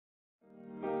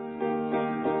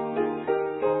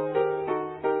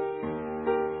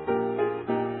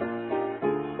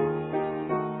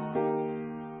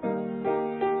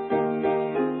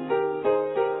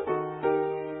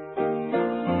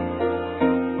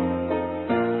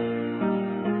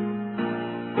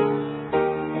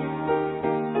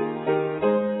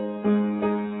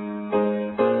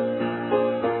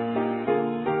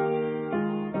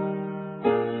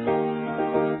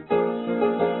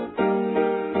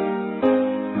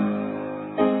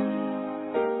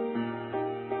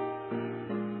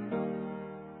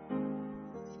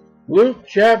Luke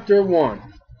chapter 1.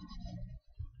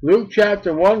 Luke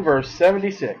chapter 1 verse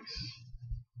 76.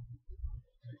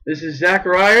 This is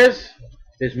Zacharias.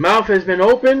 His mouth has been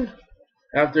opened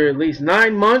after at least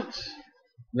 9 months,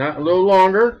 not a little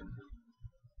longer,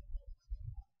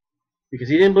 because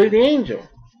he didn't believe the angel.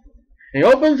 He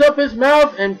opens up his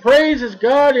mouth and praises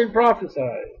God and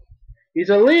prophesies. He's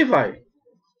a Levite.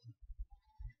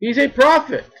 He's a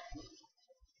prophet.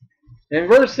 In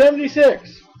verse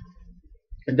 76,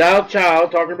 and thou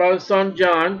child, talking about his son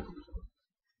John,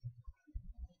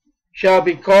 shall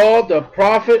be called the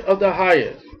prophet of the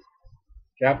highest.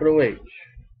 Capital H.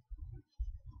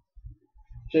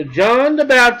 So John the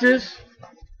Baptist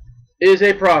is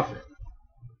a prophet.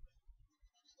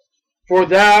 For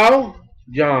thou,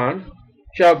 John,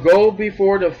 shalt go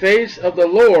before the face of the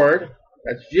Lord,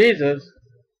 that's Jesus,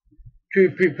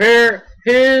 to prepare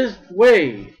his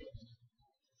way.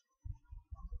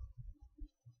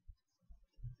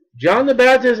 John the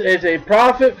Baptist is a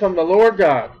prophet from the Lord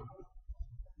God.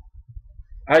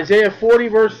 Isaiah 40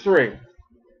 verse 3.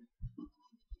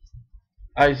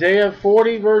 Isaiah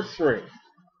 40 verse 3.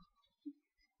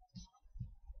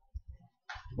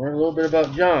 Learn a little bit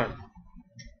about John.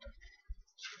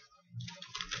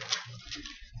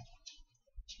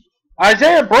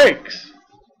 Isaiah breaks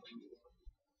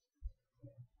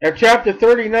at chapter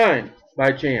 39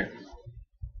 by chance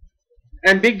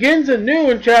and begins anew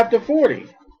in chapter 40.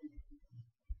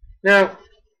 Now,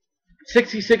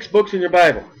 66 books in your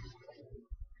Bible.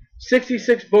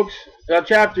 66 books,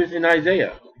 chapters in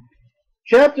Isaiah.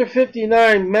 Chapter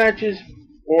 59 matches,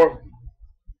 or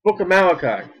book of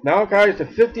Malachi. Malachi is the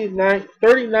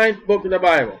 39th book of the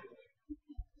Bible.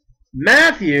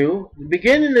 Matthew,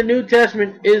 beginning in the New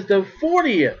Testament, is the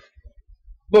 40th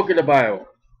book of the Bible.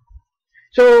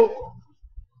 So,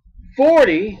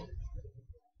 40,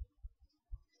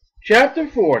 chapter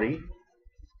 40,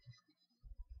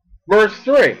 verse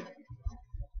 3.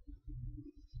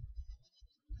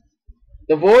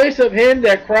 The voice of him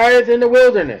that crieth in the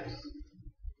wilderness,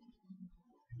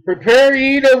 prepare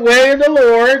ye the way of the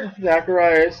Lord,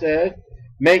 Zacharias said,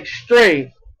 make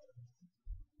straight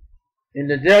in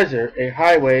the desert a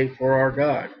highway for our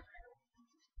God.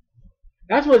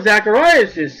 That's what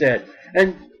Zacharias just said.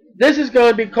 And this is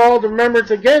going to be called to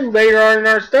remembrance again later on in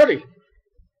our study.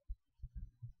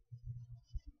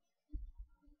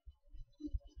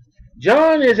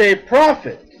 John is a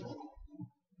prophet.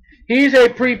 He's a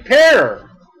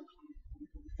preparer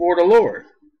for the Lord.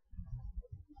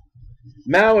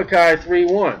 Malachi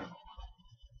 3:1.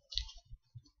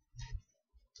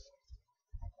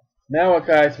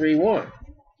 Malachi 3:1.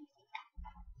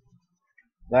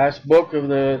 Last book of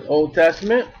the Old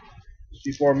Testament,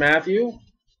 before Matthew.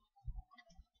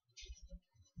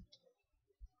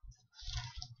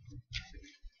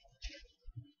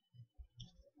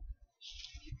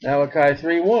 Malachi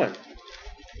 3:1.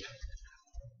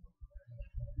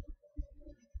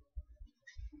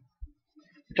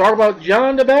 Talk about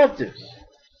John the Baptist.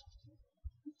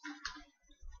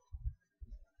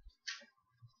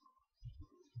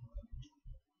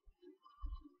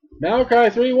 Malachi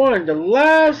 3:1, the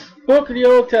last book of the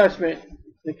Old Testament,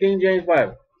 the King James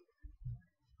Bible.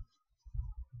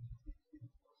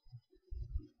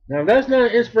 Now, if that's not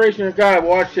an inspiration of God,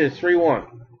 watch this, 3:1.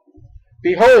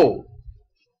 Behold,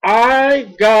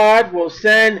 I, God, will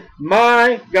send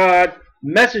my God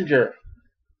messenger,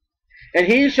 and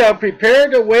he shall prepare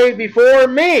the way before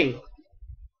me.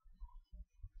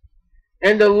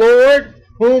 And the Lord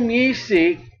whom ye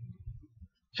seek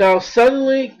shall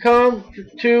suddenly come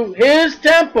to his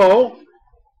temple,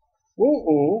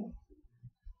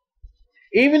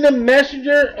 even the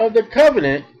messenger of the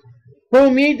covenant,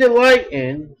 whom ye delight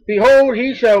in. Behold,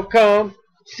 he shall come,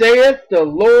 saith the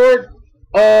Lord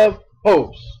of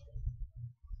hosts.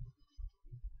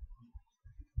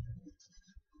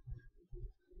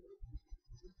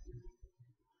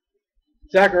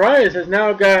 Zacharias has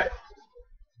now got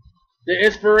the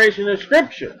inspiration of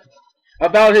Scripture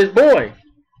about his boy.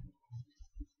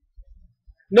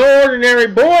 No ordinary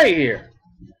boy here.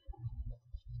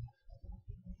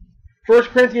 1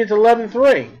 Corinthians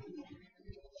 11:3.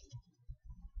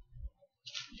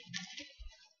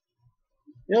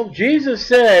 You know, Jesus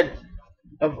said,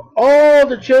 of all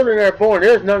the children that are born,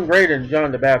 there's none greater than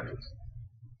John the Baptist.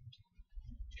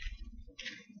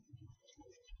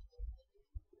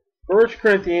 First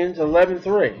Corinthians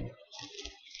 11:3.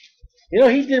 You know,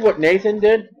 he did what Nathan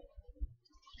did.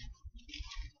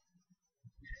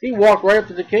 He walked right up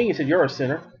to the king and said, you're a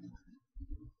sinner.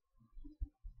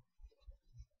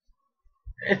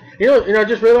 You know,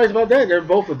 just realize about that. They're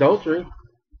both adultery.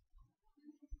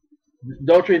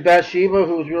 Adultery with Bathsheba,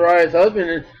 who was Uriah's husband,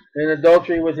 and in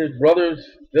adultery with his brother's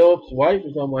Philip's wife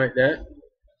or something like that.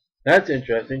 That's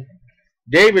interesting.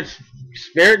 David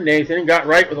spared Nathan and got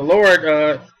right with the Lord.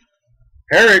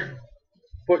 Herod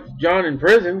put John in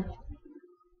prison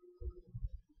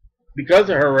because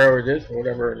of Herodias, or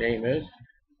whatever her name is.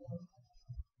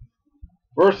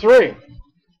 Verse 3.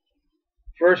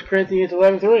 1 Corinthians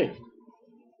 11:3.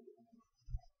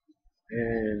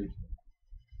 And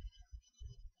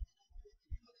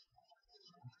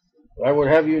I would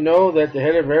have you know that the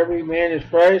head of every man is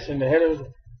Christ, and the head of,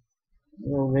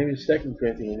 well, maybe 2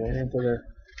 Corinthians.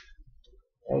 That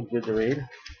was good to read.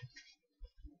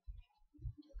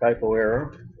 Typo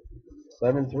error.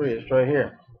 11:3. It's right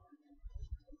here.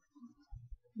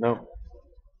 No.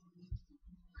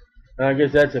 I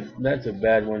guess that's a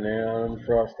bad one there. I'll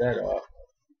cross that off.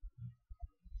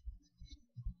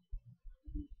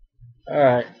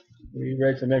 Alright. We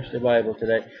read some extra Bible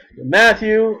today.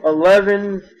 Matthew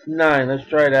 11:9. Let's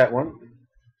try that one.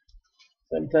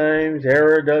 Sometimes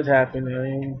error does happen.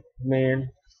 I am man.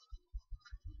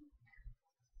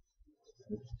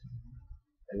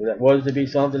 If that was to be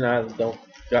something, I don't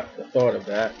got the thought of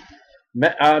that.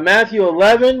 Matthew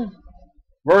 11,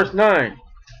 verse 9.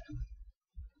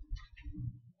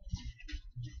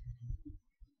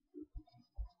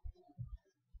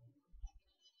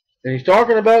 And he's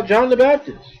talking about John the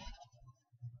Baptist.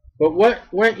 But what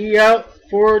went ye out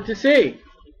for to see?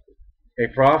 A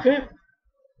prophet?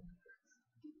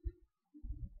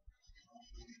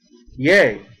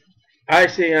 Yea, I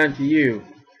say unto you,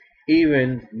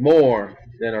 even more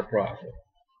than a prophet.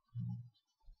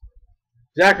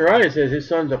 Zechariah says his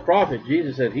son's a prophet.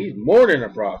 Jesus said he's more than a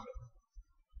prophet.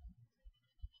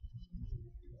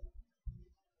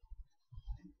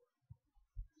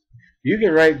 You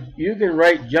can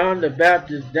write John the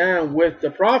Baptist down with the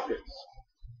prophets.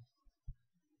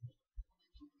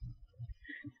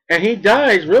 And he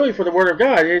dies really for the word of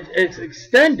God. It's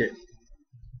extended.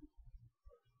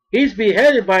 He's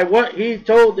beheaded by what he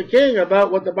told the king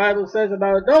about what the Bible says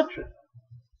about adultery.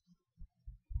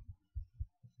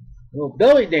 A little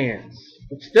belly dance.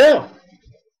 But still.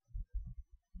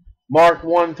 Mark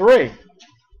 1:3.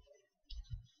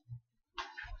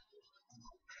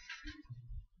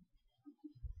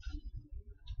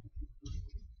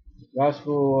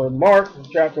 Gospel of Mark,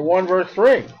 chapter 1, verse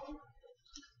 3.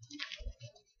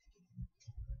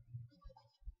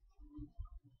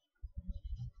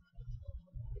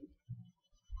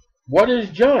 What is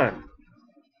John?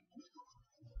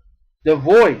 The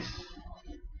voice.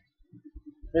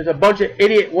 There's a bunch of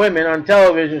idiot women on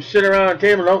television sit around a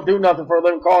table and don't do nothing for a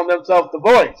living, calling themselves the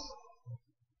voice.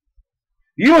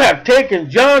 You have taken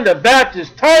John the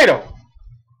Baptist's title.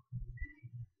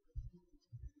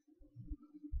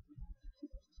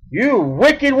 You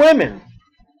wicked women.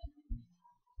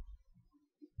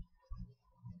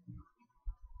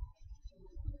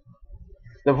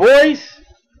 The voice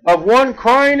of one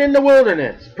crying in the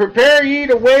wilderness, prepare ye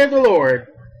the way of the Lord,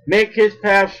 make his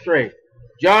path straight.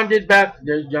 John did baptize.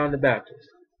 There's John the Baptist.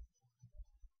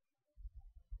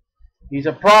 He's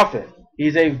a prophet.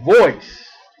 He's a voice.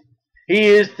 He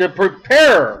is the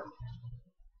preparer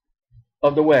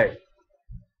of the way.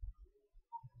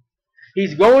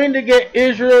 He's going to get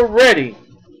Israel ready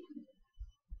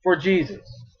for Jesus.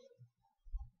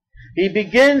 He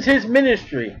begins his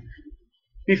ministry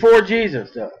before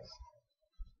Jesus does.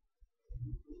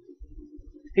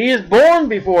 He is born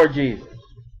before Jesus.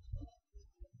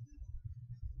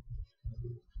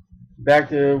 Back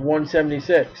to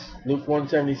 176, Luke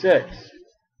 176.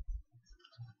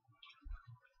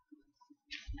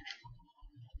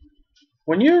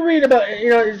 When you read about,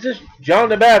 is this John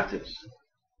the Baptist?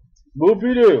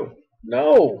 Boop-de-doo.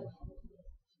 No.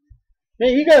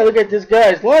 Man, you gotta look at this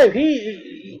guy's life.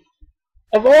 He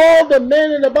of all the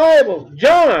men in the Bible,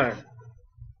 John.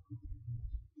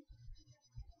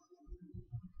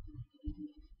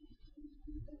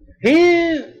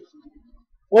 He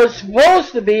was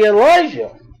supposed to be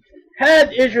Elijah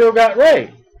had Israel got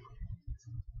right.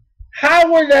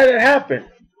 How would that have happened?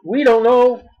 We don't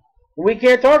know. We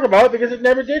can't talk about it because it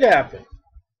never did happen.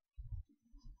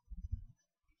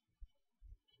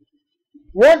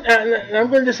 I'm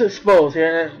going to just expose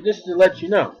here, just to let you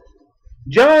know.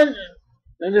 John,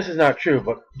 and this is not true,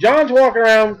 but John's walking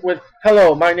around with,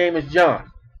 hello, my name is John.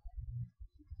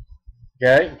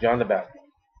 Okay, John the Baptist.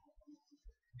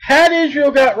 Had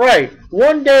Israel got right,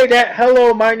 one day that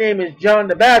hello, my name is John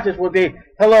the Baptist would be,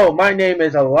 hello, my name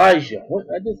is Elijah. What?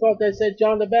 I just thought they said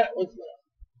John the Baptist.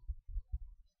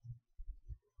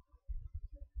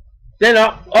 Then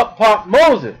up popped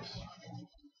Moses.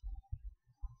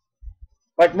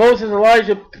 Like Moses and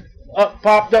Elijah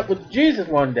popped up with Jesus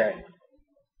one day.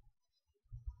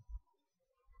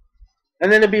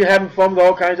 And then they'll be having fun with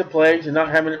all kinds of plagues and not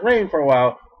having it rain for a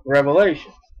while,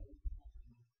 Revelation.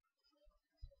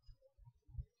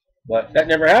 But that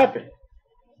never happened.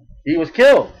 He was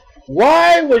killed.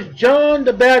 Why was John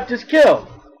the Baptist killed?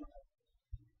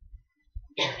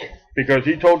 Because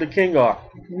he told the king off.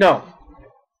 No.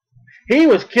 He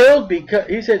was killed because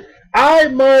he said, I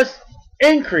must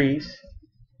increase.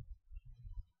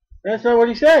 That's not what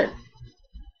he said.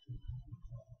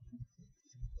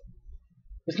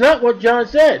 It's not what John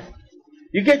said.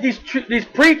 You get these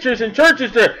preachers in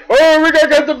churches that, oh, we got to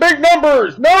get the big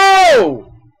numbers.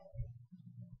 No!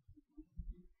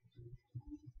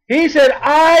 He said,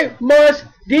 I must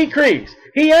decrease.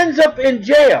 He ends up in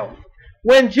jail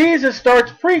when Jesus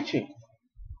starts preaching.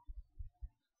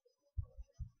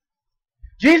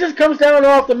 Jesus comes down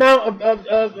off the mount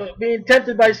of being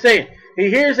tempted by Satan. He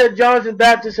hears that John's the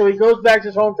Baptist, so he goes back to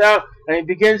his hometown and he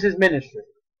begins his ministry.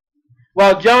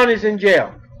 While John is in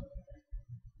jail.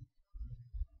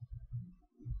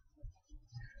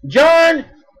 John,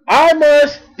 I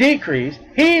must decrease.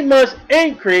 He must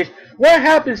increase. What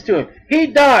happens to him? He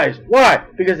dies. Why?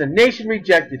 Because the nation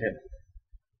rejected him.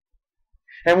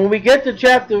 And when we get to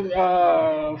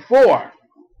chapter 4,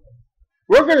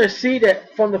 we're going to see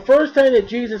that from the first time that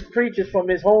Jesus preaches from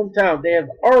his hometown, they have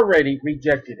already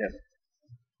rejected him.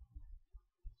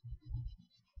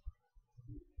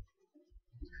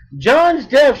 John's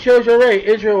death shows already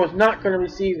Israel was not going to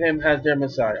receive him as their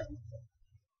Messiah.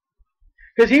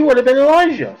 Because he would have been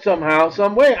Elijah somehow,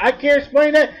 some way. I can't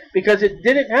explain that because it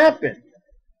didn't happen.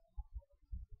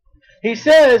 He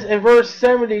says in verse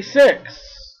 76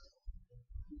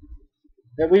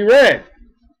 that we read,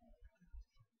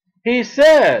 he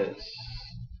says,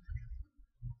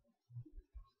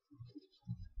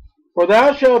 for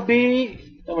thou shalt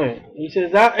be, he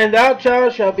says, and thou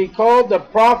child shalt be called the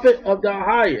prophet of the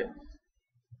highest.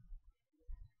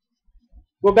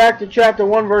 Go back to chapter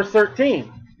 1, verse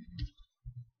 13.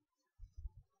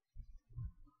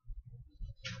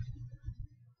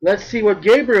 Let's see what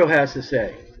Gabriel has to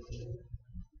say.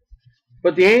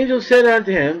 But the angel said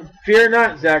unto him, fear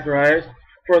not, Zacharias,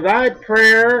 for thy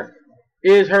prayer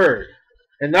is heard.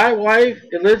 And thy wife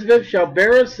Elizabeth shall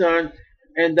bear a son,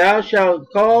 and thou shalt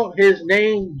call his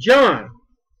name John.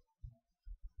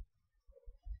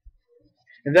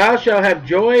 And thou shalt have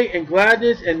joy and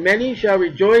gladness, and many shall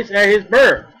rejoice at his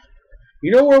birth.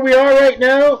 You know where we are right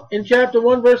now in chapter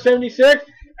 1, verse 76?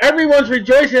 Everyone's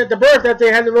rejoicing at the birth that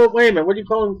they had the little layman. What do you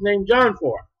call his name John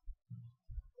for?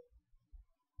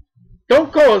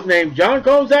 Don't call his name John.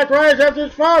 Call him Zacharias after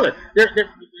his father. They're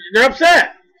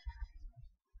upset.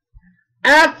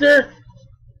 After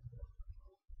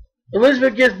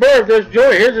Elizabeth gives birth, there's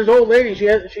joy. Here's this old lady.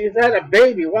 She's had a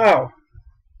baby. Wow.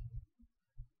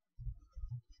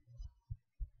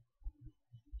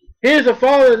 Here's the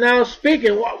father now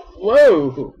speaking.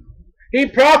 Whoa. He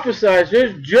prophesies.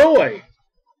 There's joy.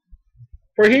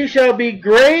 For he shall be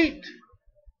great.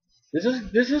 This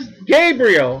is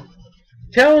Gabriel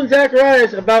telling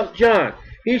Zacharias about John.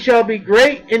 He shall be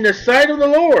great in the sight of the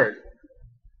Lord.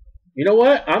 You know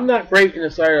what? I'm not great in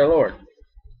the sight of the Lord.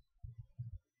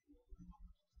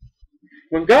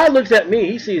 When God looks at me,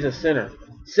 he sees a sinner,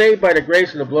 saved by the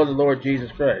grace and the blood of the Lord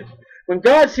Jesus Christ. When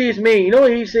God sees me, you know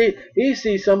what he sees? He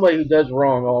sees somebody who does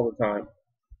wrong all the time.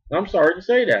 I'm sorry to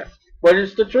say that, but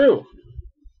it's the truth.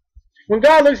 When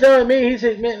God looks down at me, he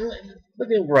says, man, look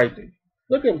at him griping.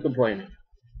 Look at him complaining.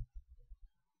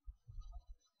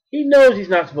 He knows he's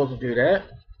not supposed to do that.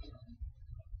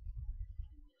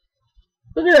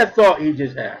 Look at that thought he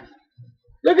just had.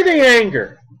 Look at the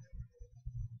anger.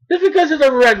 Just because of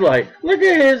the red light. Look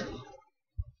at his...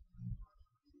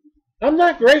 I'm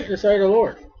not great in the sight of the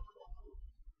Lord.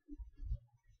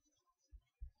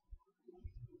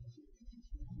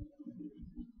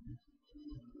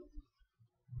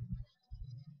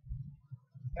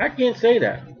 I can't say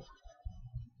that.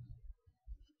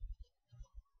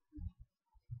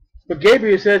 But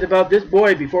Gabriel says about this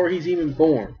boy before he's even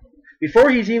born,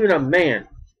 before he's even a man,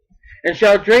 and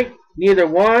shall drink neither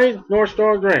wine nor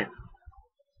strong drink.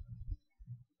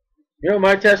 You know,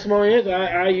 my testimony is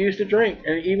I used to drink,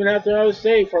 and even after I was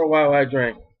saved for a while I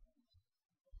drank.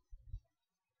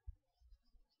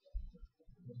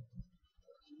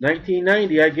 In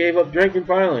 1990 I gave up drinking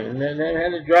finally, and then I had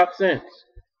to drop since.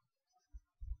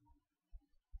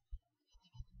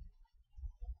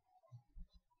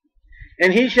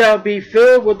 And he shall be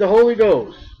filled with the Holy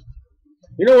Ghost.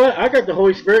 You know what? I got the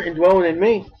Holy Spirit indwelling in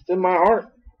me. It's in my heart.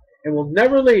 And will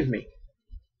never leave me.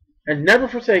 And never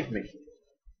forsake me.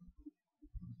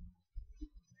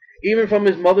 Even from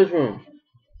his mother's womb.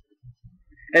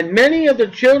 And many of the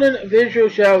children of Israel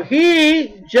shall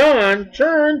he, John,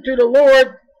 turn to the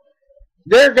Lord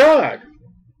their God.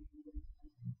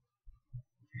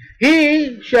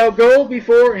 He shall go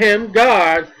before him,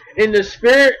 God, in the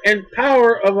spirit and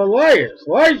power of Elijah.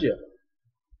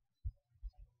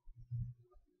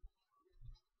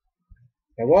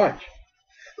 Now watch.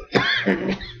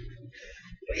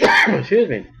 Excuse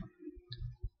me.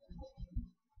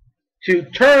 To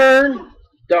turn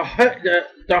the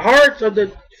hearts of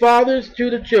the fathers to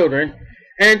the children,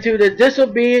 and to the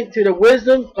disobedient to the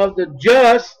wisdom of the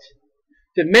just,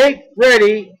 to make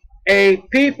ready a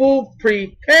people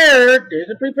prepared, there's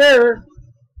a preparer,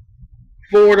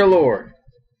 for the Lord.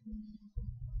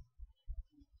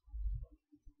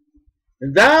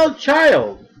 And thou,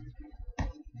 child,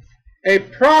 a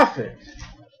prophet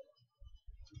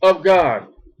of God,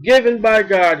 given by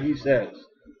God, he says.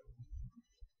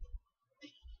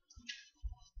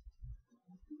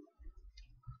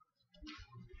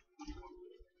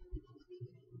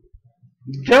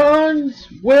 John's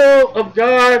will of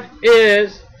God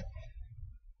is,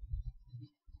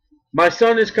 my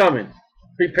son is coming.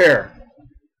 Prepare.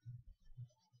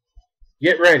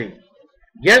 Get ready.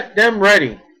 Get them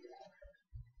ready.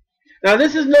 Now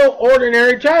this is no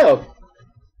ordinary child.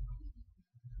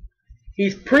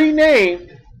 He's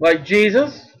pre-named like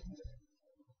Jesus,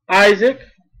 Isaac,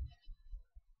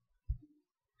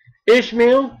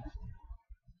 Ishmael,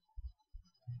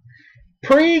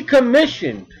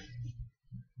 pre-commissioned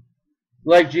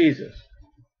like Jesus.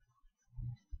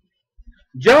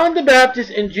 John the Baptist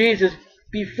and Jesus,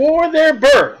 before their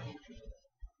birth,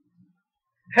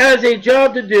 has a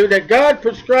job to do that God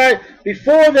prescribed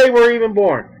before they were even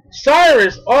born.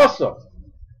 Cyrus also,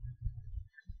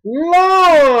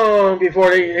 long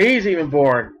before he's even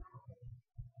born.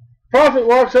 Prophet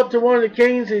walks up to one of the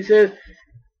kings and he says,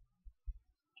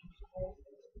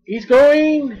 he's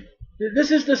going, this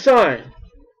is the sign.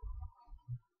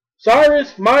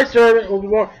 Cyrus, my servant, will be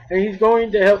born, and he's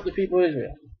going to help the people of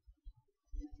Israel.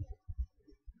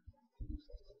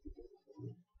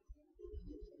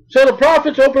 So the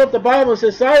prophets open up the Bible and say,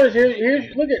 Cyrus,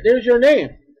 here's look at, there's your name.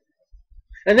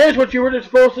 And there's what you were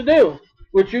supposed to do,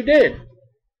 which you did.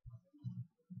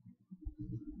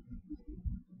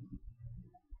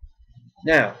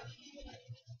 Now,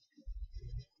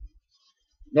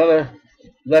 another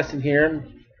lesson here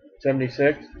in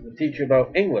 76 will teach you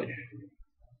about English.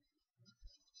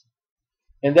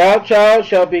 And thou, child,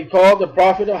 shalt be called the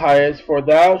prophet of highest, for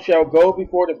thou shalt go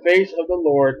before the face of the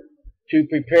Lord to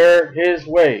prepare his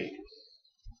ways.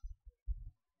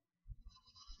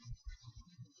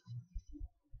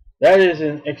 That is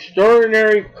an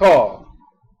extraordinary call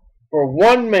for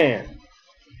one man,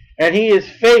 and he is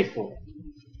faithful.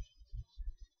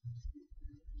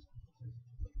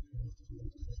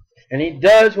 And he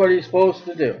does what he's supposed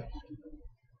to do.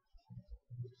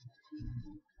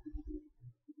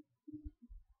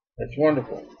 That's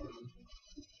wonderful.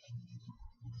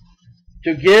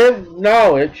 To give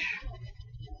knowledge.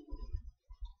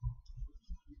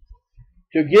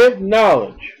 To give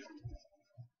knowledge.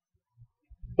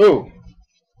 Who?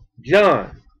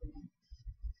 John.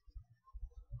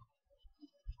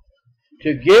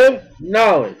 To give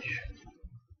knowledge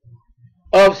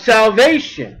of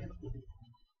salvation.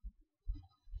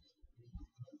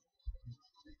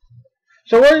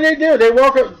 So what do? They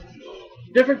walk up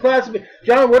different classes.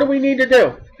 John, what do we need to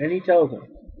do? And he tells them.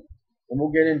 And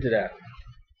we'll get into that.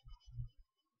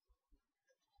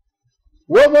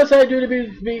 What must I do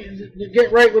to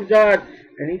get right with God?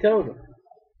 And he tells them.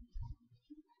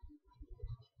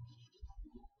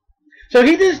 So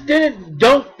he just didn't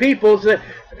dunk people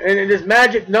and this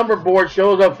magic number board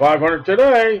shows up 500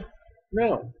 today.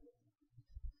 No.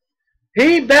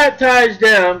 He baptized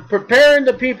them, preparing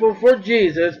the people for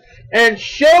Jesus, and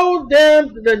showed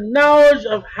them the knowledge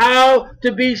of how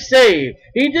to be saved.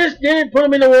 He just didn't put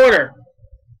them in the water.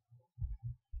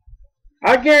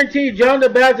 I guarantee John the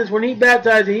Baptist, when he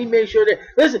baptized, he made sure that,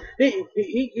 listen,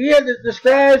 he had the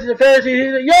scribes and the Pharisees, he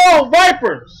said, yo,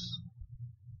 vipers,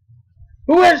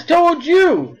 who has told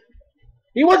you?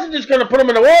 He wasn't just going to put them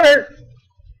in the water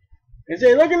and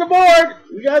say, look at the board,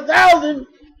 we got 1,000.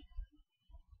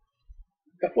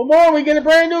 Couple more, we get a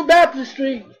brand new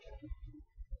baptistry.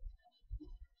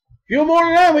 Few more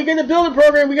than that, we get the building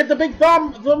program, we get the big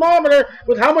thermometer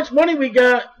with how much money we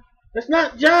got. That's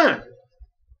not John.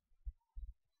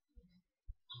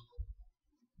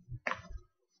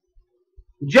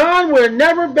 John would have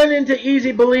never been into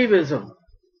easy believism.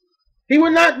 He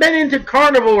would not have been into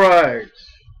carnival rides.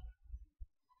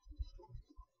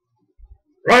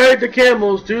 Ride the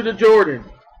camels to the Jordan.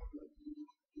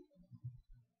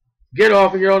 Get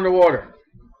off and you're on the water.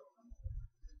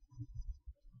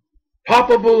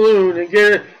 a balloon and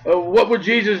get a what would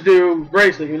Jesus do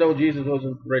bracelet. You know Jesus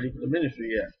wasn't ready for the ministry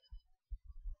yet.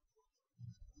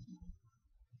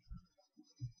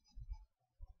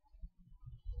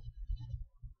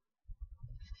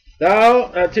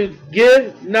 To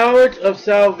give knowledge of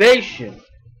salvation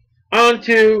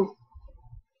unto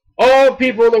all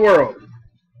people of the world.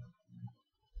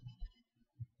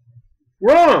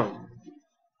 Wrong.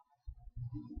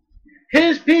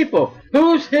 His people.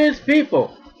 Who's his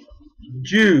people?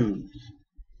 Jews.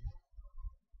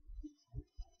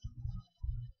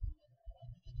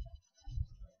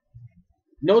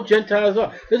 No Gentiles.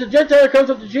 There's a Gentile that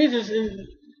comes up to Jesus and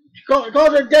calls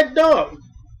her a dead dog.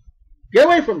 Get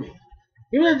away from me.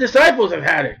 Even the disciples have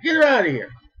had it. Get her out of here.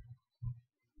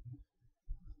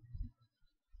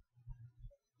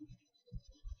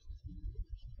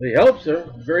 He helps her,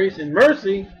 grace and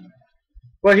mercy,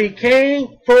 but he came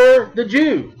for the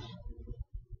Jews.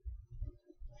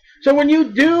 So when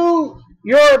you do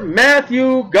your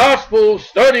Matthew gospel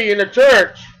study in the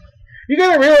church, you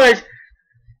got to realize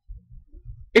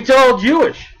it's all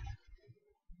Jewish.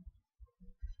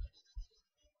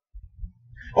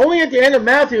 Only at the end of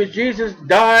Matthew is Jesus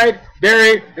died,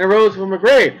 buried, and arose from the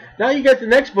grave. Now you get the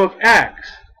next book, Acts.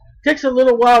 It takes a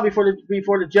little while before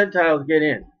the Gentiles get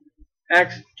in.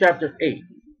 Acts chapter 8.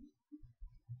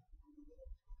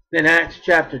 Then Acts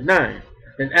chapter 9.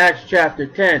 Then Acts chapter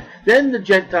 10. Then the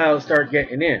Gentiles start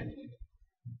getting in.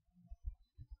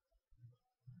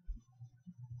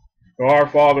 Our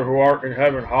Father who art in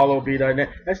heaven, hallowed be thy name.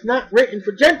 That's not written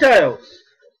for Gentiles.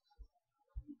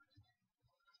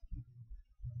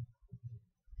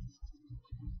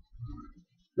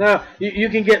 Now, you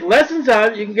can get lessons out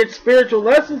of it. You can get spiritual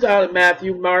lessons out of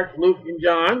Matthew, Mark, Luke, and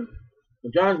John.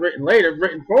 Well, John's written later,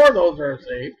 written for those who are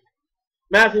saved.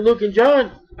 Matthew, Luke, and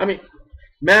John.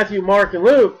 Matthew, Mark, and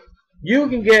Luke. You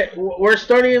can get, we're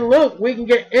studying Luke. We can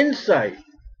get insight.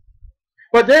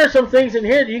 But there are some things in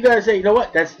here that you guys say, you know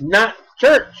what? That's not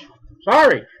church.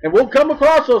 Sorry. And we'll come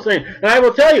across those things. And I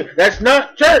will tell you, that's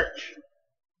not church.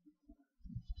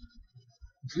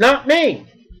 It's not me.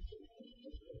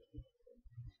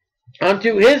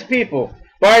 Unto his people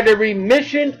by the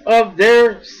remission of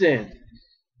their sins.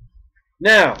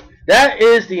 Now, that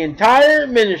is the entire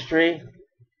ministry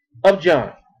of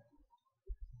John.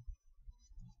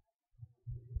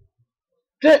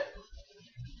 That's it.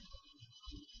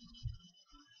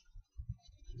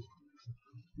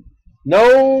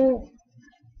 No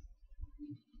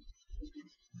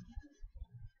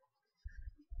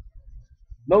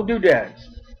doodads.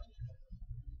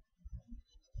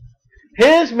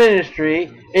 His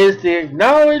ministry is the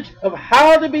knowledge of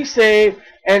how to be saved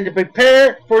and to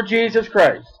prepare for Jesus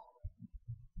Christ.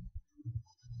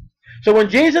 So when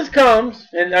Jesus comes,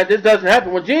 and this doesn't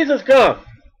happen, when Jesus comes,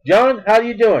 John, how are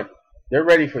you doing? They're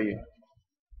ready for you.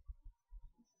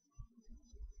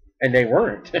 And they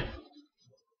weren't.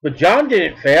 But John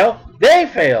didn't fail. They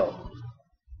failed.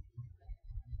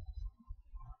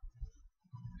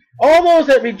 All those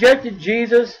that rejected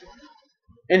Jesus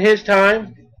in his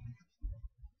time,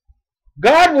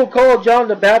 God will call John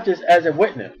the Baptist as a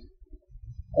witness.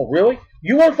 Oh, really?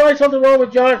 You want to find something wrong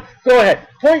with John? Go ahead.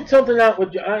 Point something out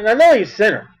with John. I know he's a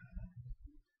sinner.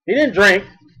 He didn't drink.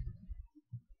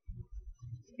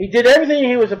 He did everything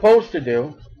he was supposed to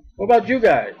do. What about you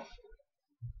guys?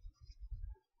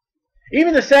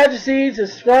 Even the Sadducees, the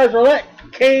scribes, all that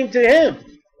came to him.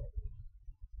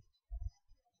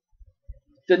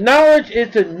 The knowledge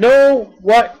is to know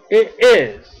what it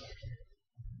is.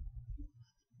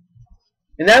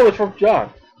 And that was from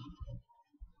John.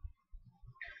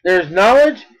 There's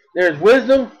knowledge, there's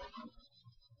wisdom,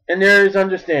 and there is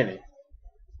understanding.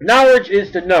 Knowledge is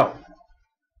to know.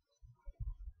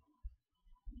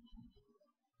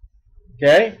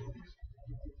 Okay?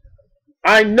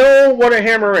 I know what a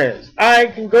hammer is. I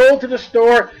can go to the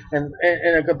store and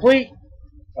a complete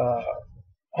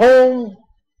home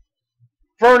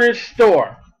furnished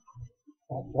store.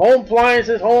 Home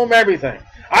appliances, home everything.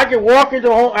 I can walk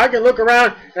into a home, I can look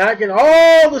around, and I can,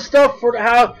 all the stuff for the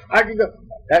house, I can go,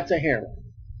 that's a hammer.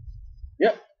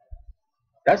 Yep.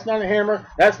 That's not a hammer,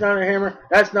 that's not a hammer,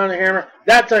 that's not a hammer,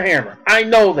 that's a hammer. I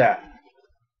know that.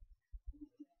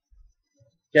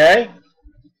 Okay?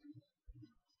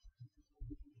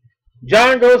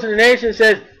 John goes to the nation and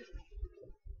says,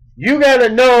 you got to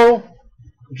know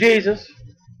Jesus.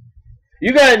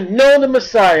 You got to know the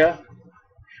Messiah.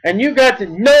 And you got to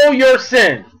know your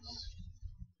sins.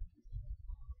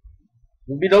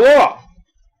 It will be the law.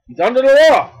 He's under the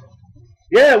law.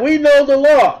 Yeah, we know the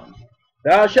law.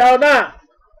 Thou shalt not.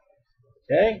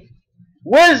 Okay?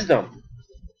 Wisdom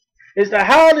is to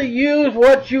how to use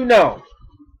what you know.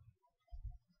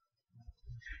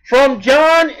 From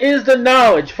John is the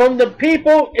knowledge. From the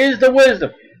people is the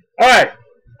wisdom. Alright,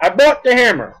 I bought the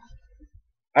hammer.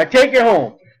 I take it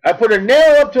home. I put a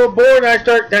nail up to a board and I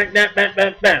start bang, bang, bang,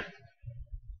 bang, bang.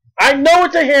 I know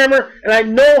it's a hammer and I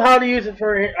know how to use it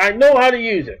I know how to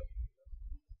use it.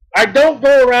 I don't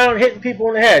go around hitting people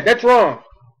in the head. That's wrong.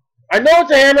 I know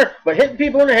it's a hammer, but hitting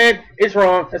people in the head is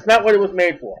wrong. That's not what it was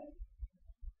made for.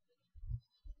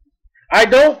 I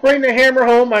don't bring the hammer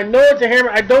home. I know it's a hammer.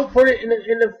 I don't put it in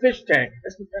the fish tank.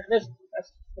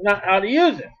 That's not how to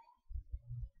use it.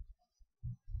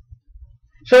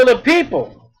 So the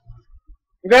people,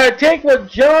 you've got to take what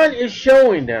John is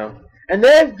showing them, and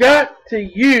they've got to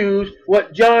use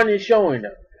what John is showing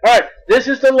them. Alright, this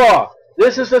is the law.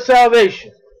 This is the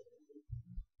salvation.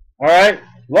 Alright,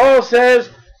 law says,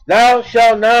 thou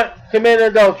shalt not commit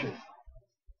adultery.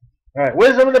 Alright,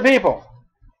 wisdom of the people.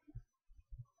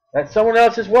 That's someone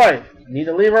else's wife. You need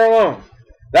to leave her alone.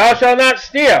 Thou shalt not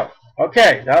steal.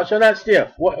 Okay, thou shalt not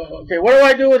steal. Okay, what do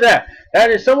I do with that?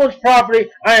 That is someone's property.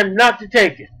 I am not to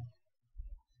take it.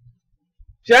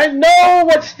 See, I know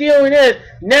what stealing is.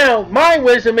 Now, my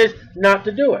wisdom is not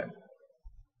to do it.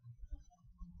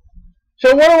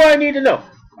 So what do I need to know?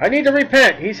 I need to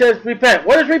repent. He says repent.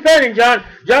 What is repenting, John?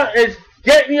 John is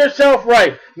getting yourself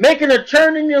right. Making a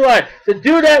turn in your life to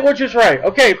do that which is right.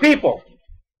 Okay, people.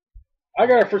 I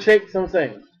got to forsake some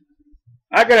things.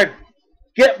 I got to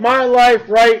get my life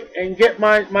right and get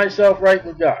myself right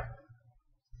with God.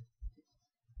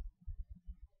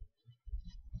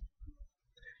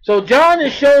 So John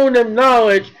is showing them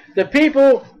knowledge. The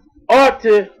people ought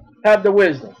to have the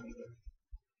wisdom.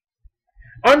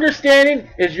 Understanding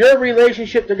is your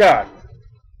relationship to God.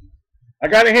 I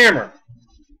got a hammer.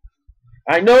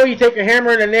 I know you take a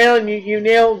hammer and a nail and you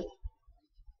nail.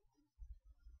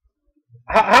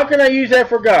 How can I use that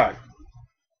for God?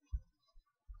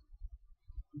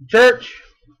 Church,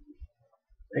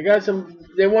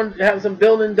 they want to have some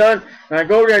building done, and I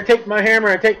go over there, I take my hammer,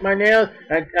 I take my nails,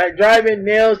 I drive in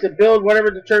nails to build whatever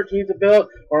the church needs to build,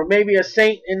 or maybe a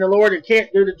saint in the Lord that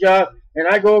can't do the job, and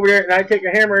I go over there and I take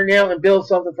a hammer and nail and build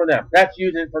something for them. That's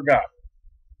using it for God.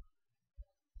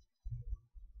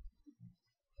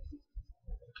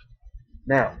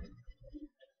 Now,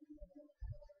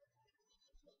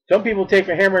 some people take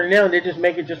a hammer and nail and they just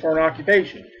make it just for an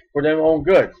occupation, for their own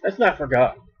good. That's not for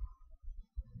God.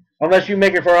 Unless you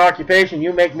make it for occupation,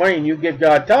 you make money and you give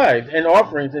God tithes and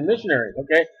offerings and missionaries,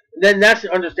 okay? Then that's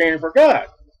the understanding for God.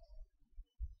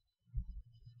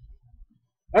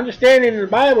 Understanding in the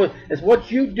Bible is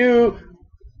what you do,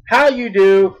 how you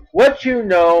do, what you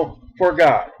know for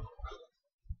God.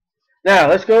 Now,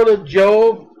 let's go to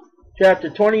Job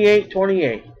chapter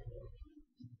 28:28.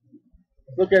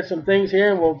 Look at some things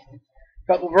here, and a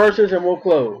couple verses, and we'll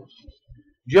close.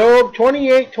 Job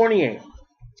 28:28.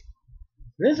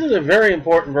 This is a very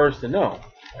important verse to know.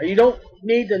 You don't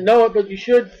need to know it, but you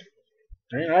should.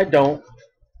 I don't.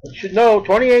 You should know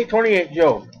 28:28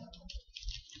 Job.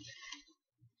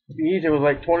 It'd be easier with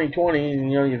like 20:20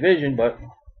 and your vision, but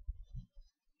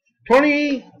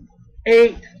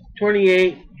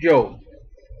 28:28 Job.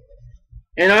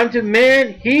 And unto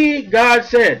man he, God,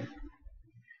 said,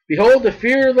 behold the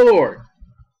fear of the Lord.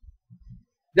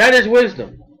 That is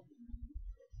wisdom.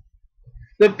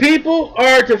 The people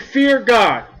are to fear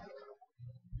God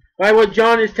by what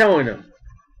John is telling them.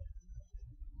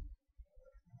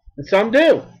 And some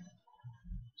do.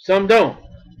 Some don't.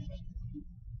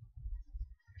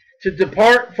 To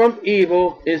depart from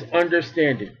evil is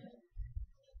understanding.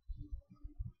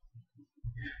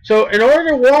 So in order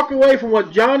to walk away from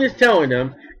what John is telling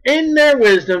them, in their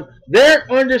wisdom,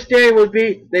 their understanding would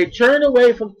be they turn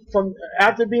away from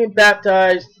after being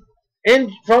baptized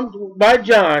by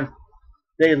John.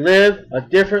 They live a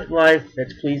different life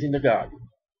that's pleasing to God.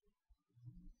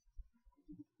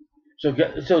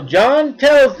 So John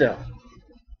tells them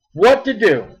what to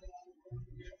do.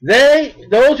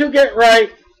 Those who get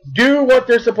right, do what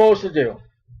they're supposed to do.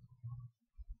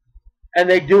 And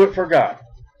they do it for God.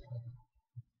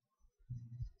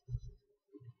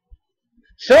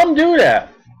 Some do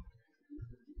that.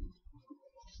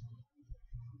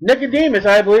 Nicodemus,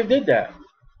 I believe, did that.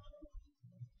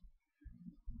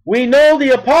 We know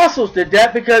the apostles did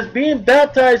that because being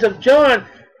baptized of John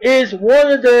is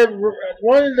one of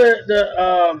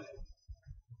the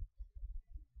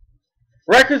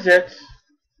requisites,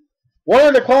 one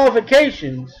of the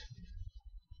qualifications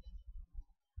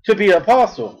to be an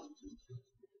apostle.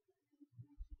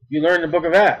 You learn in the book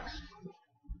of Acts.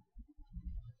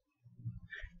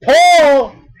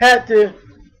 Paul had to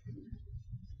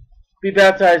be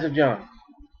baptized of John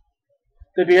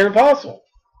to be an apostle.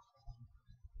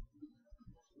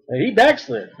 He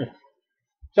backslid.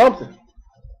 Something.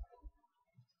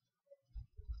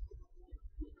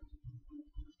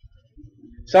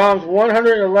 Psalms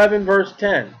 111 verse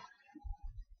 10.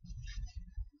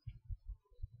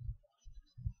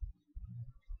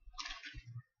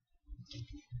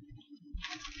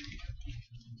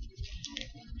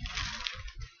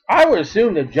 I would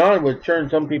assume that John would turn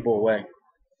some people away.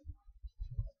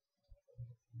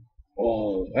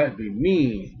 Oh, that'd be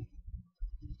mean.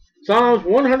 Psalms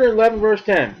 111 verse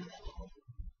 10.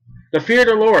 The fear of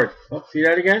the Lord, oh, see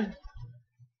that again?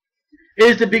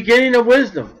 Is the beginning of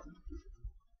wisdom.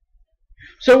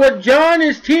 So what John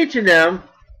is teaching them,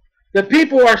 the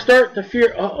people are starting to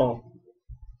fear, uh-oh,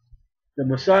 the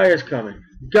Messiah is coming.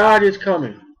 God is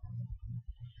coming.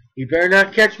 He better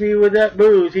not catch me with that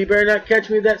booze. He better not catch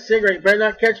me with that cigarette. He better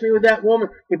not catch me with that woman.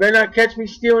 He better not catch me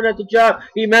stealing at the job.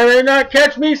 He better not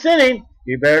catch me sinning.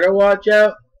 You better watch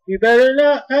out. You better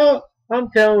not help. I'm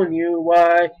telling you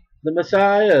why. The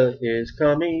Messiah is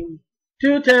coming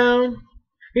to town.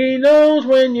 He knows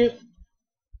when you...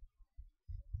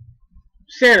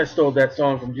 Santa stole that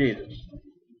song from Jesus.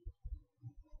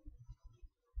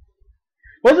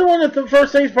 Wasn't one of the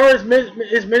first things part of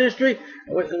his ministry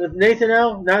with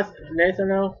Nathanael? Not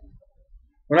Nathanael?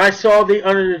 When I saw thee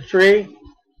under the tree,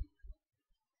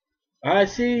 I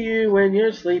see you when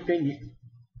you're sleeping.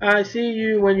 I see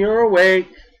you when you're awake.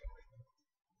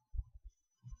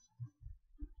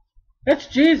 That's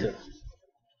Jesus.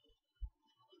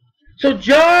 So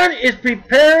John is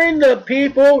preparing the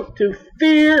people to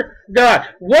fear God.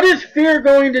 What is fear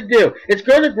going to do? It's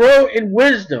going to grow in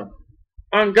wisdom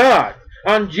on God,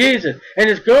 on Jesus, and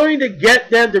it's going to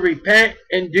get them to repent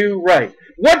and do right.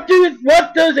 What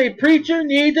does a preacher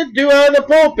need to do out of the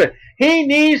pulpit? He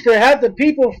needs to have the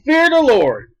people fear the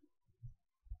Lord.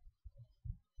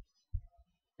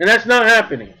 And that's not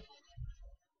happening.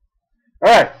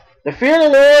 Alright. The fear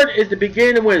of the Lord is the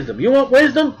beginning of wisdom. You want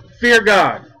wisdom? Fear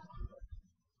God.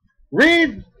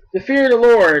 Read the fear of the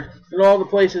Lord in all the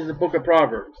places in the book of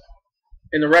Proverbs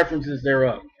and the references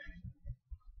thereof.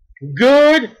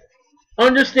 Good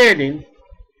understanding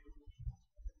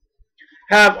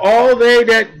have all they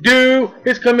that do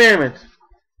his commandments.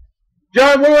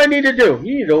 John, what do I need to do?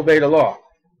 You need to obey the law.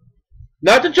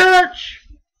 Not the church.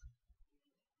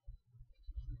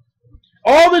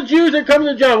 All the Jews that come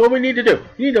to John, what do we need to do?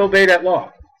 You need to obey that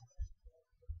law.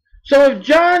 So if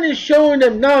John is showing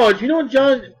them knowledge, you know what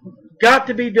John got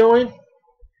to be doing?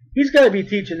 He's got to be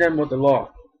teaching them what the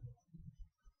law.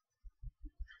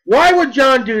 Why would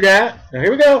John do that? Now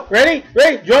here we go. Ready?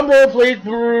 Ready? Drum roll, please.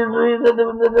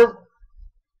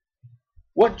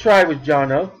 What tribe was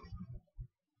John of?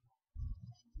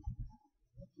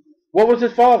 What was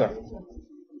his father?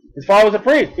 His father was a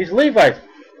priest. He's a Levite.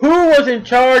 Who was in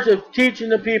charge of teaching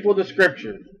the people the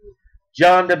scriptures?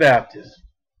 John the Baptist.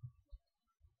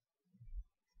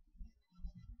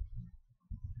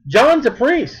 John's a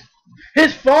priest.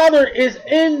 His father is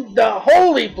in the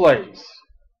holy place.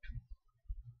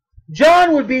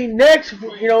 John would be next,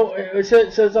 you know, it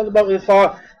says something about his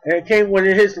father, and it came when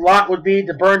his lot would be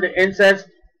to burn the incense.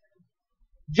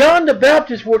 John the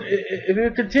Baptist would, if he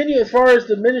would continue as far as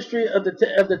the ministry of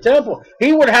the temple,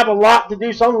 he would have a lot to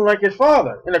do something like his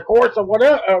father in the course of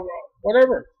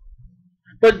whatever.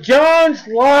 But John's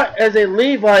lot as a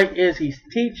Levite is he's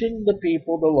teaching the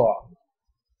people the law,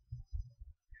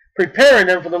 preparing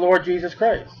them for the Lord Jesus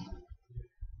Christ.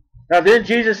 Now, didn't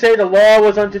Jesus say the law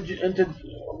was unto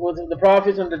the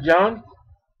prophets unto John?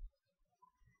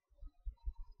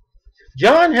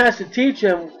 John has to teach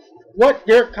them what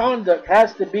their conduct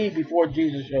has to be before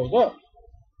Jesus shows up.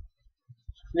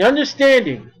 The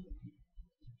understanding,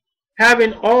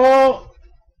 having all,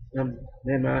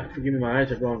 forgive me, my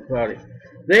eyes are going cloudy.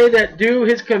 They that do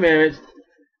his commandments,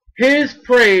 his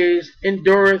praise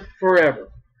endureth forever.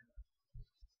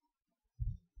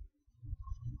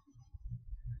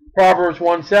 Proverbs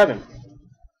 1:7.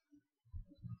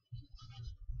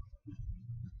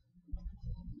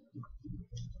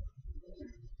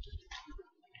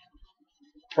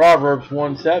 Proverbs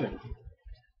 1:7.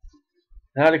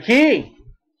 Now the key.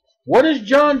 What is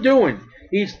John doing?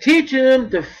 He's teaching them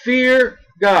to fear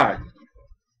God.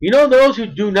 You know those who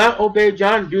do not obey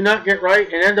John, do not get right,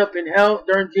 and end up in hell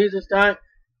during Jesus' time?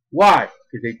 Why?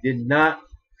 Because they did not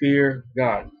fear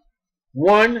God.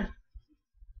 1:7,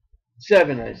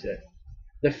 I said.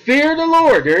 The fear of the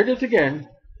Lord, there it is again,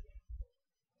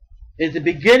 is the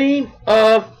beginning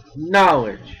of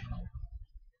knowledge.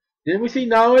 Didn't we see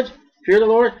knowledge? Fear of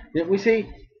the Lord. Didn't we see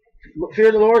fear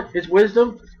of the Lord is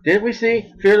wisdom? Didn't we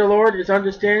see fear of the Lord is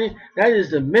understanding? That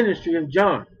is the ministry of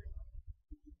John.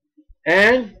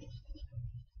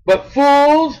 But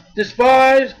fools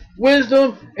despise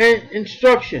wisdom, and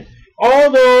instruction.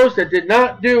 All those that did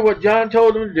not do what John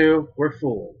told them to do were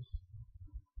fools.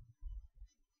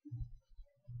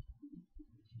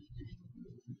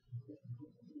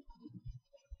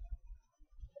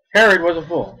 Herod was a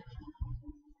fool.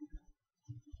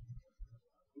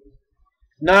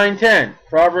 9:10,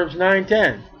 Proverbs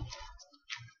 9:10.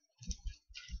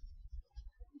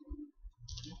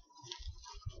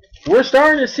 We're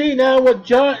starting to see now what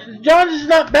John is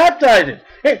not baptizing.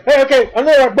 Hey, okay,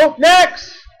 another book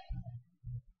next.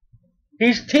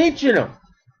 He's teaching them.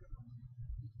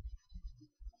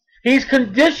 He's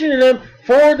conditioning them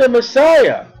for the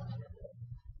Messiah.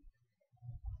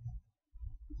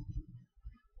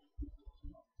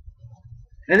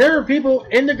 And there are people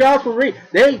in the gospel read,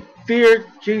 they feared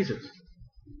Jesus.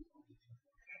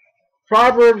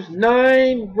 Proverbs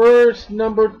 9, verse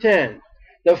number 10.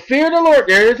 The fear of the Lord,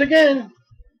 there it is again,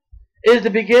 is the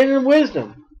beginning of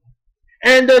wisdom.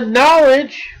 And the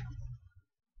knowledge,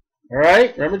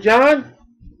 alright, remember John?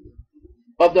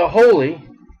 Of the holy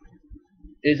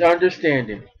is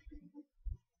understanding.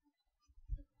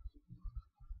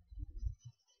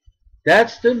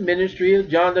 That's the ministry of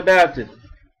John the Baptist.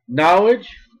 Knowledge,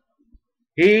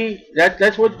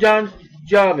 that's what John's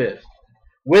job is.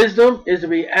 Wisdom is a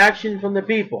reaction from the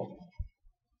people.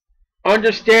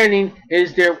 Understanding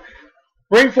is their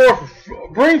bring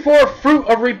forth fruit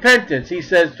of repentance, he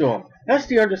says to them. That's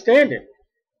the understanding.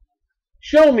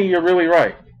 Show me you're really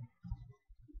right.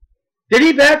 Did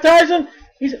he baptize them?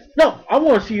 He said, no, I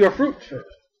want to see your fruits first.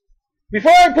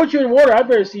 Before I put you in water, I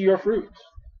better see your fruits.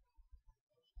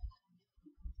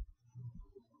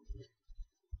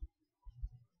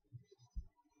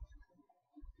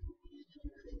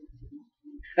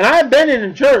 And I've been in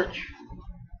a church.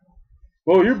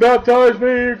 Well, you baptized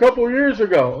me a couple of years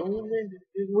ago.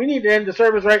 We need to end the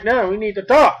service right now. We need to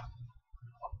talk.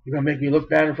 You're going to make me look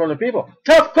bad in front of people.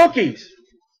 Tough cookies.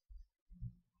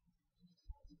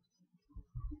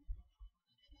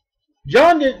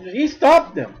 John he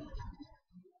stopped them.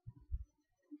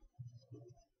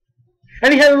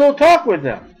 And he had a little talk with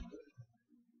them.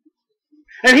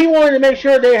 And he wanted to make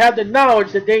sure they had the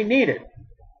knowledge that they needed.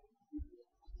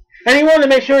 And he wanted to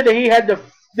make sure that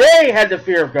they had the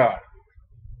fear of God.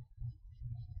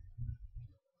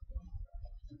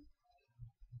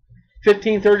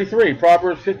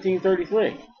 Proverbs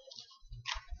 15:33.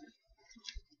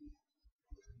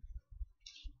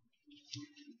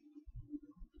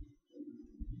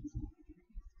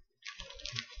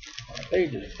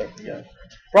 Pages stuck together.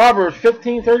 Proverbs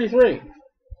 15:33.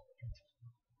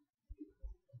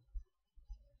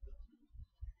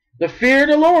 The fear of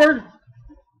the Lord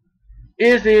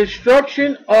is the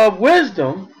instruction of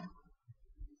wisdom,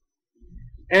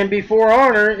 and before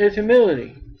honor is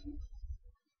humility.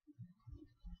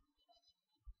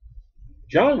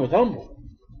 John was humble.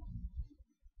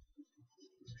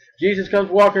 Jesus comes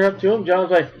walking up to him.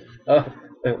 John's like,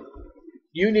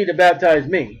 you need to baptize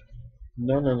me.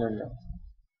 No.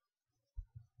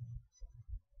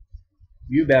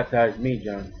 You baptize me,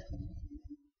 John.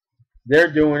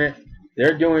 They're doing it.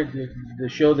 They're doing it to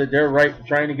show that they're right,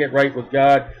 trying to get right with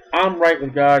God. I'm right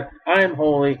with God. I am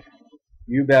holy.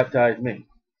 You baptize me.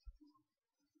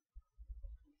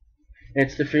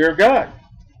 It's the fear of God.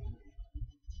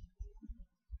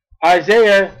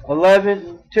 Isaiah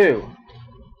 11:2.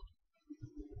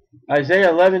 Isaiah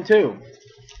 11:2.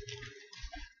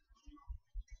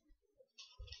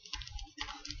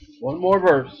 One more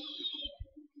verse.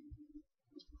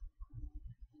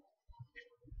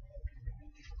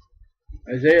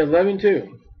 Isaiah 11:2.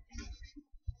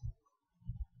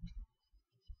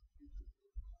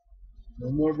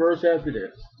 One more verse after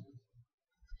this.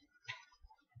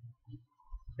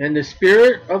 And the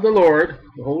Spirit of the Lord,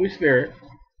 the Holy Spirit,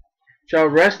 shall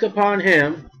rest upon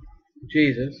him,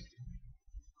 Jesus,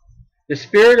 the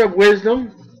Spirit of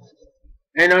wisdom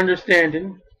and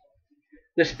understanding,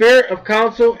 the Spirit of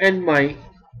counsel and might,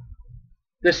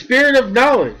 the Spirit of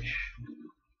knowledge,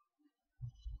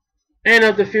 and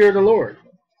of the fear of the Lord.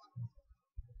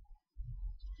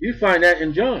 You find that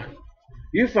in John.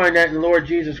 You find that in the Lord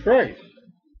Jesus Christ.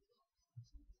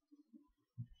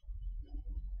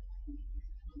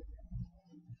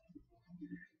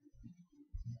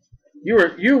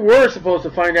 You were supposed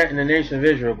to find that in the nation of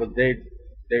Israel, but they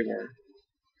weren't.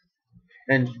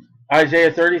 And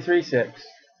Isaiah 33:6.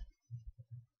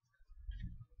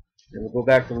 And we'll go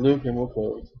back to Luke and we'll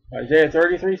close. Isaiah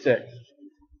 33:6.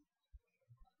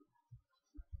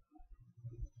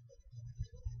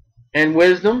 And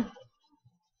wisdom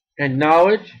and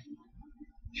knowledge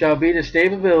shall be the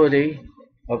stability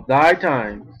of thy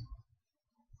times,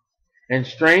 and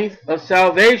strength of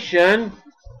salvation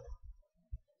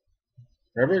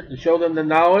Remember, to show them the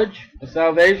knowledge of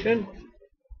salvation.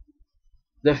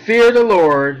 The fear of the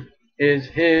Lord is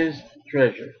his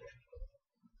treasure.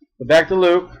 But back to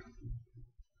Luke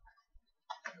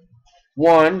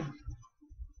 1,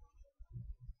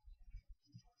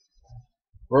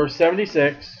 verse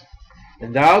 76.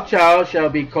 And thou, child,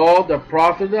 shalt be called the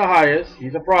prophet of the highest.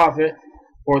 He's a prophet.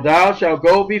 For thou shalt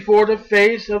go before the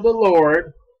face of the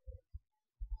Lord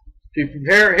to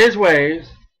prepare his ways,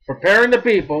 preparing the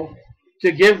people,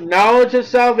 to give knowledge of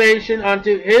salvation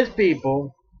unto his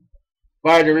people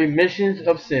by the remissions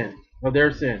of sin, of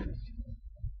their sins.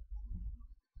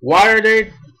 Why are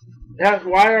they?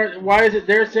 Why is it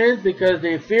their sins? Because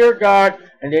they fear God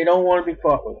and they don't want to be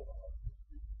caught with it.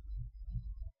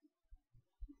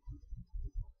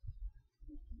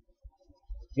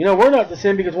 You know, we're not to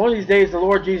sin because one of these days the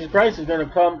Lord Jesus Christ is going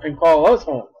to come and call us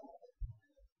home.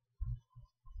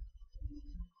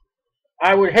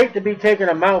 I would hate to be taking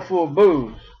a mouthful of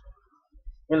booze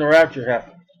when the rapture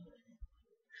happens.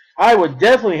 I would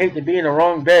definitely hate to be in the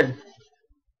wrong bed.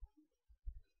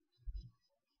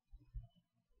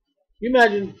 You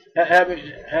imagine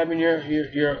having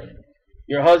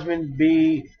your husband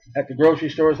be at the grocery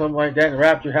store or something like that, and the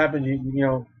rapture happens. You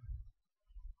know,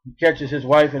 he catches his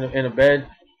wife in a bed,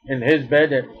 in his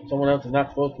bed, that someone else is not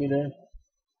supposed to be there.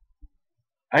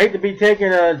 I hate to be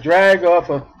taking a drag off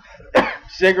a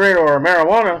cigarette or a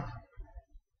marijuana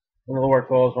when the Lord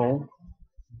calls home.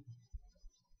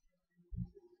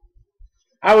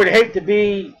 I would hate to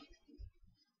be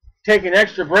taking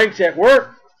extra breaks at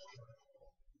work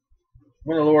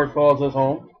when the Lord calls us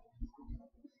home.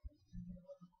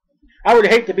 I would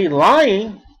hate to be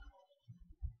lying.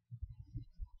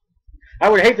 I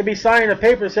would hate to be signing a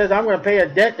paper that says I'm going to pay a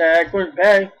debt that I couldn't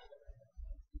pay.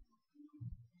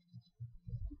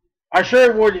 I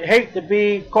sure would hate to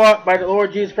be caught by the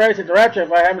Lord Jesus Christ at the rapture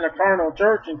by having a carnal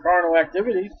church and carnal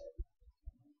activities.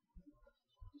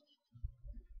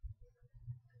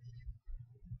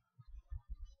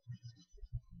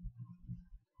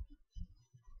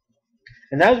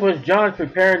 And that's what John's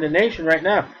preparing the nation right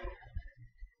now.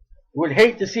 Would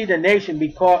hate to see the nation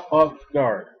be caught off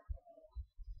guard.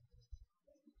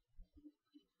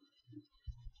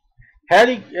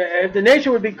 If the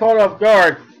nation would be caught off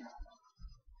guard,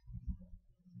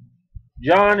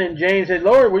 John and James said,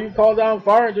 Lord, will you call down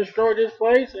fire and destroy this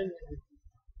place? And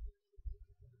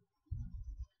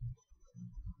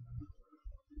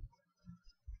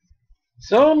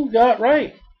some got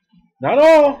right. Not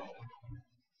all.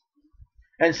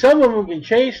 And some of them can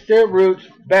trace their roots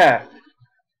back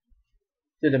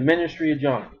to the ministry of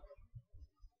John.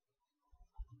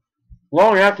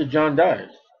 Long after John dies.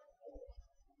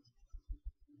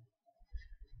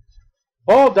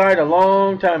 Paul died a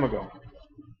long time ago.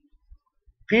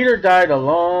 Peter died a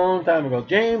long time ago.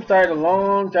 James died a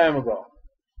long time ago.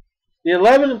 The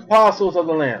 11 apostles of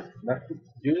the Lamb.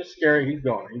 Judas Iscariot, he's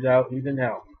gone. He's out. He's in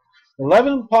hell. The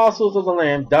 11 apostles of the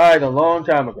Lamb died a long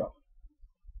time ago.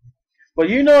 But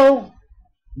you know,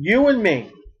 you and me,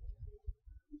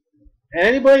 and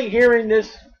anybody hearing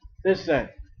this thing,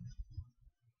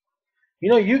 you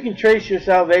know, you can trace your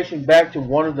salvation back to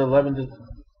one of the 11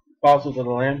 apostles of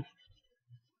the Lamb.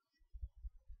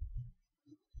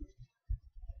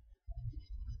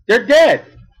 They're dead,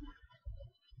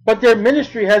 but their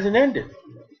ministry hasn't ended.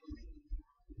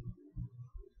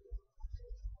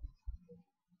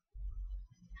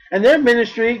 And their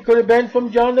ministry could have been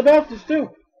from John the Baptist too.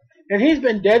 And he's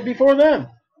been dead before them.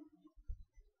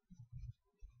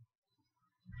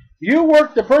 You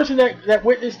work the person that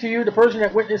witnessed to you, the person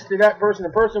that witnessed to that person, the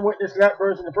person witnessed to that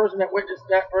person, the person that witnessed to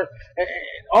that person, and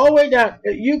all the way down.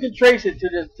 You can trace it to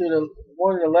the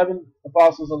one of the 11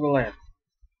 apostles of the Lamb.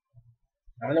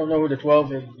 I don't know who the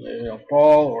 12 is,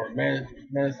 Paul or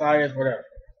Manasseh, whatever.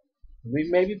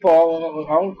 Maybe Paul.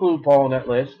 I'll include Paul in that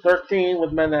list. 13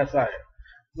 with Manasseh.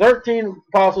 13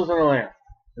 apostles of the Lamb.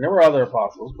 And there were other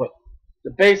apostles, but the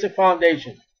basic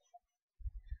foundation.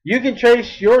 You can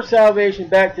trace your salvation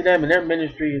back to them and their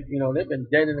ministry. They've been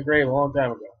dead in the grave a long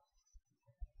time ago.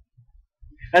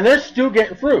 And they're still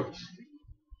getting fruits.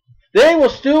 They will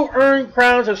still earn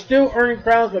crowns, are still earning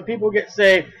crowns when people get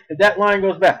saved if that line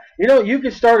goes back. You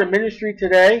can start a ministry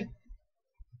today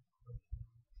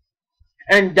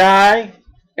and die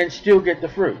and still get the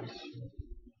fruits.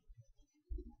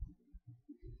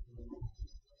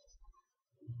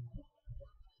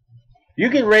 You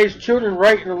can raise children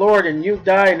right in the Lord and you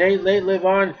die and they live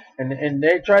on and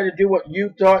they try to do what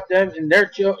you taught them and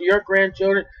your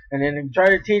grandchildren and then try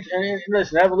to teach. And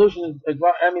listen, evolution is,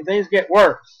 things get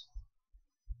worse.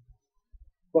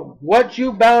 But what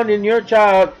you bound in your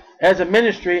child as a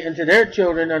ministry into their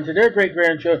children, unto their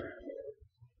great-grandchildren,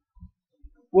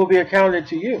 will be accounted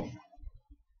to you.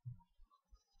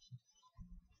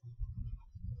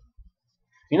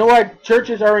 You know why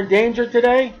churches are in danger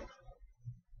today?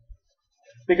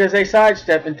 Because they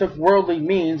sidestepped and took worldly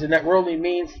means, and that worldly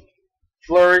means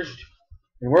flourished,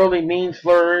 and worldly means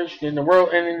flourished in the world,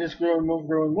 and in this grew and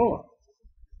more.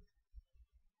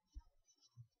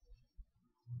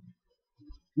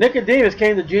 Nicodemus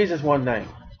came to Jesus one night.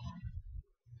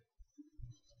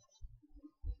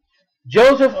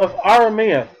 Joseph of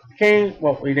Arimathea came,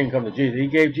 well, he didn't come to Jesus. He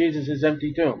gave Jesus his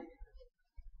empty tomb.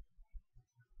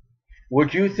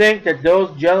 Would you think that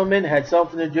those gentlemen had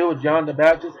something to do with John the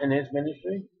Baptist and his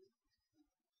ministry?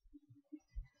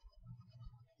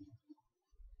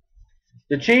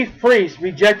 The chief priests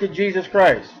rejected Jesus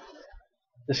Christ.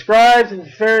 The scribes and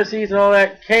the Pharisees and all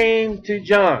that came to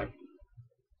John.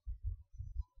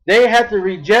 They had to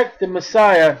reject the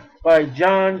Messiah by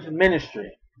John's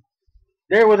ministry.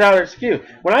 They're without excuse.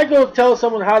 When I go tell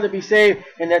someone how to be saved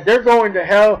and that they're going to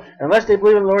hell unless they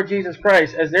believe in the Lord Jesus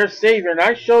Christ as their Savior, and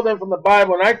I show them from the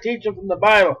Bible and I teach them from the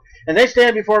Bible, and they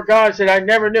stand before God and say, I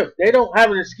never knew. They don't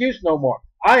have an excuse no more.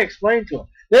 I explain to them.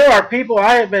 There are people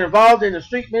I have been involved in the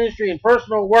street ministry and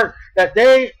personal work that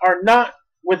they are not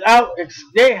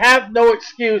they have no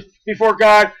excuse before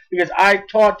God because I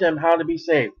taught them how to be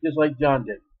saved, just like John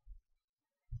did.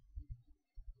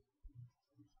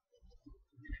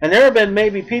 And there have been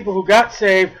maybe people who got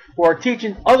saved who are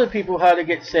teaching other people how to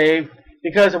get saved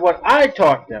because of what I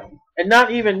taught them and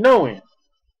not even knowing.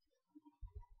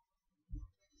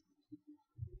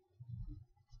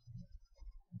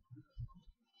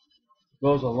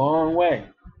 Goes a long way.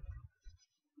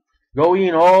 Go ye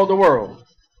in all the world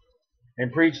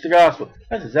and preach the gospel.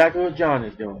 That's exactly what John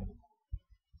is doing.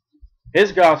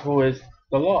 His gospel is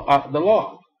the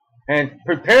law, and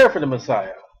prepare for the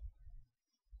Messiah.